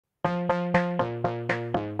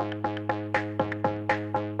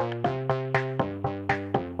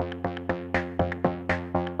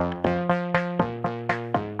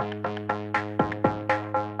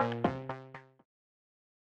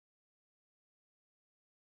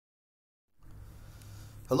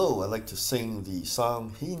Hello, I'd like to sing the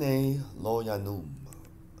song Hineh lo Yanum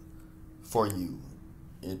for you.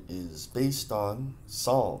 It is based on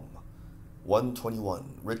Psalm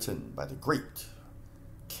 121, written by the great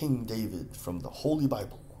King David from the Holy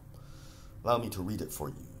Bible. Allow me to read it for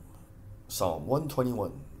you. Psalm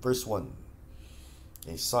 121, verse 1,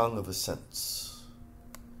 a song of ascents.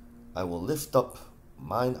 I will lift up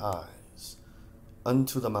mine eyes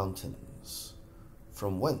unto the mountains,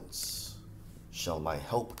 from whence shall my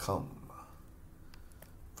help come?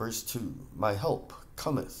 Verse 2, my help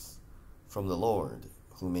cometh from the Lord,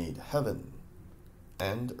 who made heaven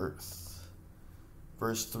and earth.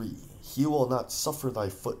 Verse 3, he will not suffer thy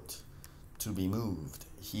foot to be moved.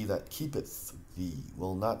 He that keepeth thee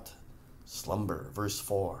will not slumber. Verse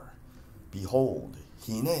 4, behold,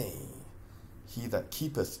 Hineh, he that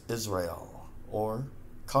keepeth Israel, or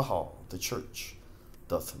Kahal, the church,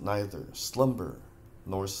 doth neither slumber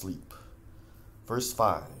nor sleep. Verse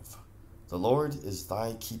 5, the Lord is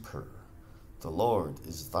thy keeper, the Lord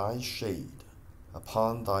is thy shade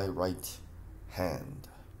upon thy right hand.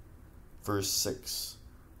 Verse 6,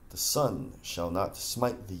 the sun shall not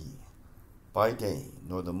smite thee by day,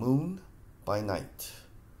 nor the moon by night.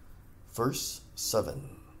 Verse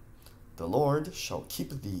 7, the Lord shall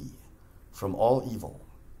keep thee from all evil.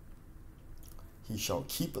 He shall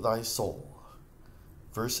keep thy soul.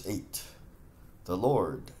 Verse 8, the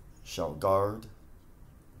Lord shall guard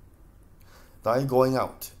thy going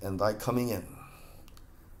out and thy coming in,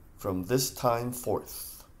 from this time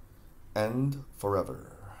forth and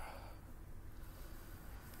forever.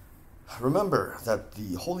 Remember that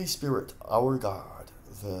the Holy Spirit, our God,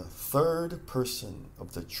 the third person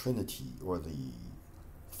of the Trinity, or the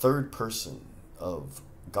third person of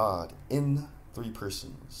God in three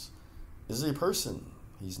persons, is a person.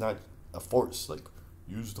 He's not a force, like,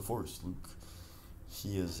 use the force, Luke.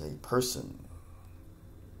 He is a person.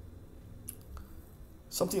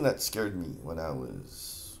 Something that scared me when I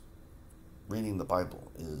was reading the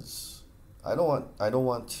Bible is I don't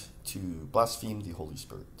want to blaspheme the Holy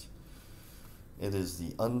Spirit. It is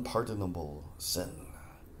the unpardonable sin.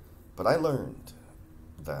 But I learned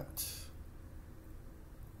that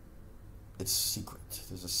it's secret.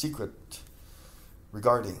 There's a secret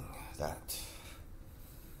regarding that.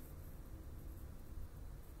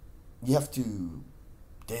 You have to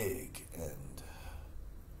dig and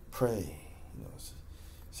pray,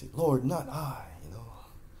 say, Lord, not I,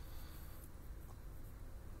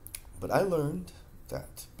 But I learned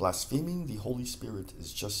that blaspheming the Holy Spirit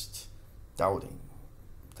is just doubting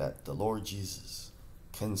that the Lord Jesus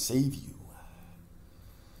can save you.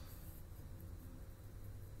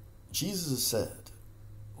 Jesus said,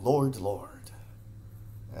 Lord, Lord,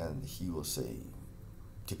 and he will say,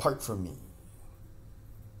 depart from me.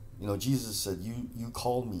 Jesus said, you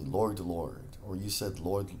called me Lord, Lord, or you said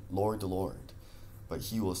Lord, Lord, Lord. But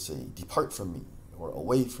he will say, depart from me, or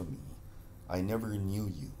away from me. I never knew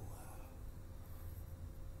you.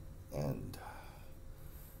 And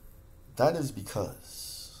that is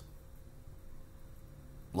because,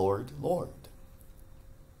 Lord, Lord.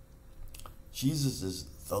 Jesus is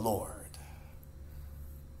the Lord.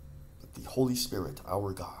 But the Holy Spirit,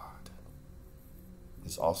 our God,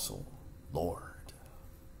 is also Lord.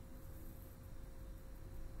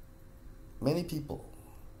 Many people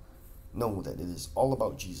know that it is all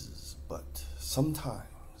about Jesus, but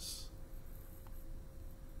sometimes,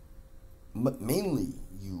 mainly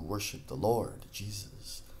you worship the Lord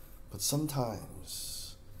Jesus, but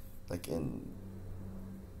sometimes, like in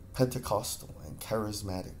Pentecostal and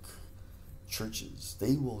charismatic churches,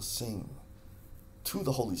 they will sing to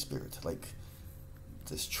the Holy Spirit, like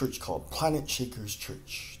this church called Planet Shakers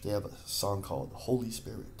Church. They have a song called Holy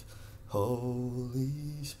Spirit,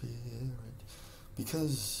 Holy Spirit,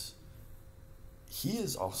 because he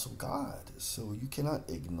is also God, so you cannot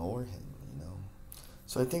ignore him,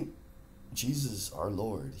 So I think Jesus, our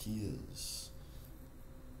Lord, he is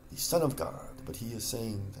the Son of God, but he is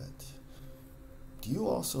saying that, do you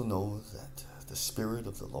also know that the Spirit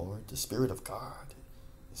of the Lord, the Spirit of God,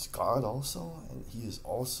 is God also, and he is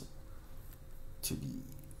also to be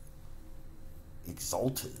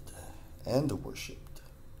exalted and worshipped.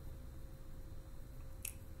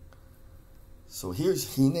 So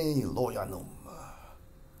here's Hineh lo Yanum.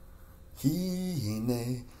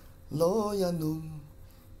 Hineh lo Yanum,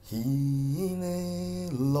 Hineh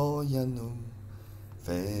lo Yanum,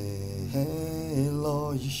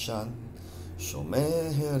 Ve'lo Yishan,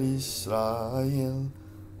 Shomer Israel,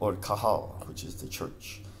 or Kahal, which is the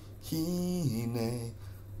church. Hineh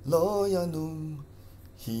lo Yanum,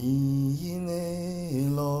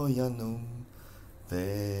 Hineh lo Yanum,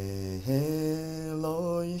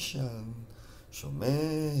 Ve'lo Yishan,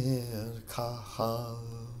 shomer kahal,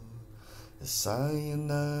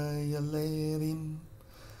 Esayanai alerim,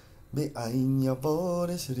 be'ain yavor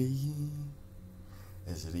Ezri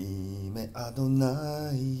me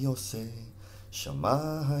Adonai Yose,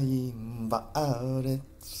 Shamayim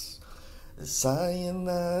va'aretz,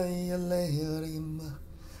 Esayanai alerim,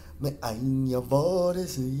 me'ain yavor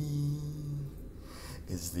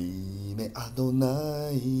Ezri me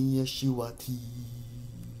Adonai Yeshuati.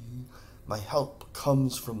 My help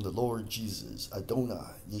comes from the Lord Jesus,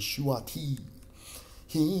 Adonai Yeshuati.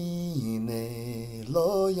 Hineh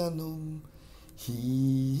lo yanum,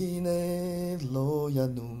 Hineh lo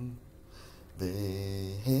yanum,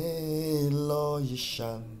 ve'lo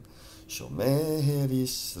yishan, shomer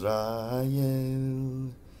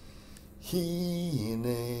Israel.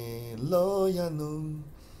 Hineh lo yanum,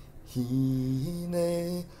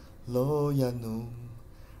 Hineh lo yanum,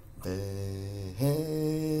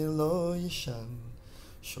 ve'lo yishan,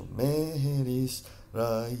 shomer Israel.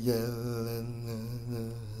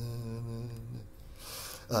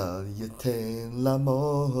 Al yeten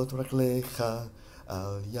lamot raklecha,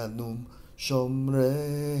 al yanum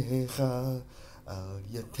shomrecha, al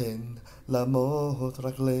yeten lamot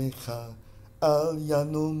raklecha, al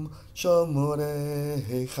yanum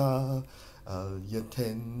shomorecha, al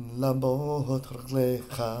yeten lamot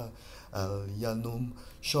raklecha, al yanum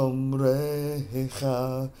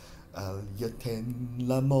shomrecha, al yeten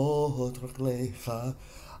lamot raklecha,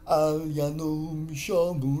 al yanum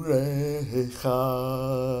shomurecha.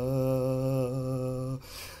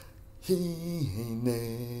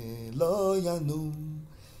 Hineh lo yanum,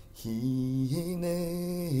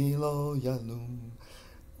 Hineh lo yanum,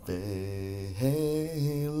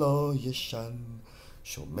 ve'lo yeshan,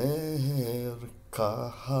 shomer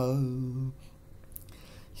kahal.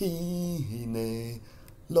 Hineh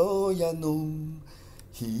lo yanum,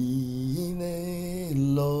 Hineh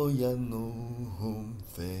lo yanum,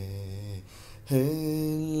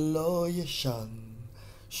 ve'lo yeshan,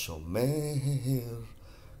 shomer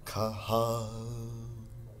kahal.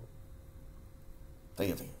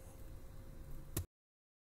 Thank you.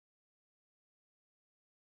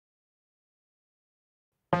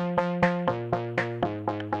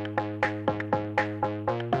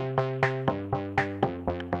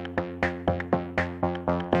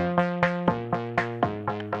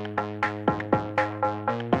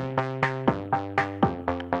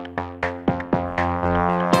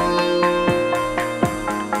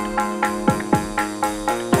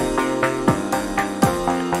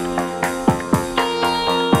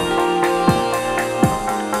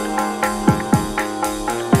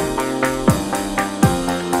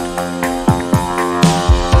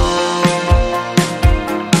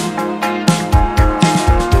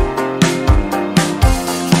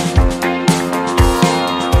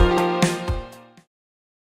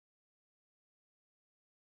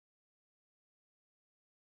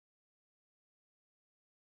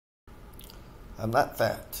 I'm not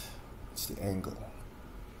fat, it's the angle.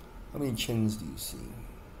 How many chins do you see?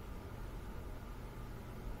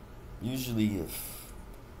 Usually if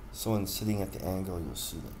someone's sitting at the angle, you'll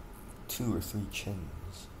see like 2 or 3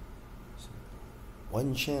 chins. So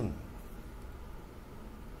 1 chin